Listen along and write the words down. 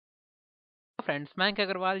Friends, Mayank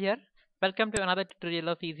Agarwal here. Welcome to another tutorial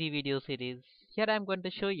of Easy Video series. Here I am going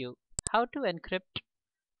to show you how to encrypt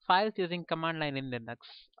files using command line in Linux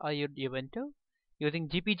or Ubuntu using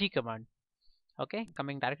GPG command. Okay,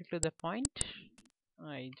 coming directly to the point,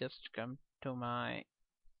 I just come to my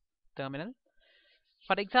terminal.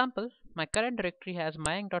 For example, my current directory has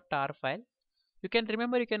mayank.tar file. You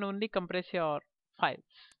can only compress your files.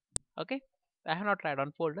 Okay, I have not tried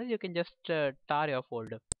on folder. You can just tar your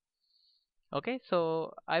folder. Okay,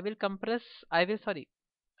 so I will encrypt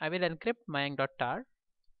mayank.tar.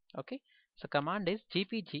 Okay, so command is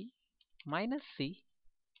gpg minus c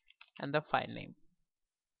and the file name.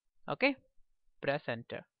 Okay, press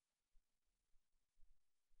enter.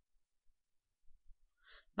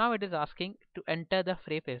 Now it is asking to enter the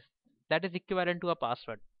phrase that is equivalent to a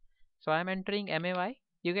password. So I am entering may.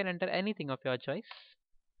 You can enter anything of your choice.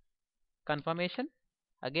 Confirmation,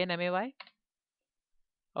 again may.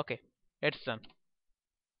 Okay, it's done.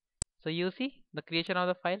 So you see the creation of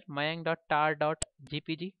the file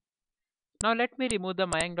mayank.tar.gpg. Now let me remove the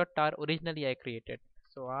mayank.tar originally I created.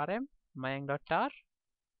 So rm mayank.tar,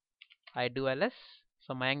 I do ls.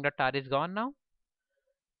 So mayank.tar is gone now.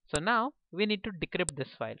 So now we need to decrypt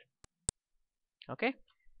this file. Okay.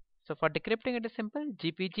 So for decrypting it is simple,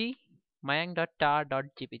 gpg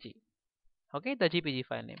mayank.tar.gpg. Okay, the gpg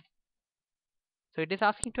file name. So it is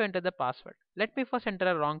asking to enter the password. Let me first enter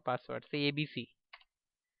a wrong password, say abc.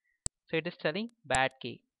 So it is telling bad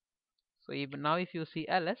key. So even now if you see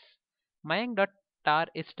ls, mayank.tar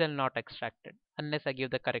is still not extracted unless I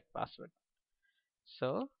give the correct password.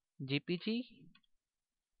 So gpg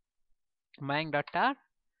mayank.tar.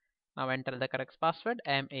 Now enter the correct password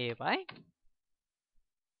may.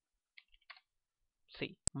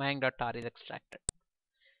 See, mayank.tar is extracted.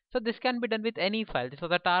 So this can be done with any file. So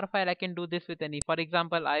the tar file I can do this with any. For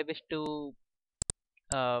example, I wish to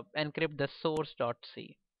encrypt the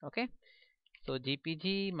source.c. Okay. So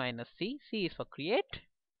gpg minus c is for create,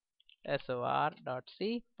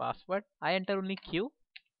 sor.c password. I enter only q.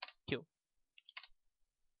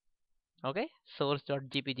 Okay.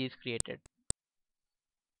 Source.gpg is created.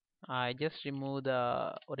 I just remove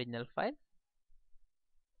the original file.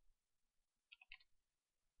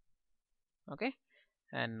 Okay.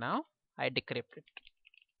 And now I decrypt it.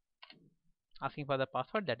 Asking for the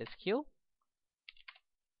password, that is q.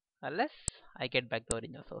 Unless I get back the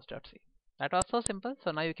original source.c. That was so simple.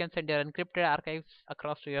 So now you can send your encrypted archives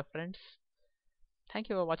across to your friends. Thank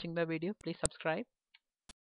you for watching the video. Please subscribe.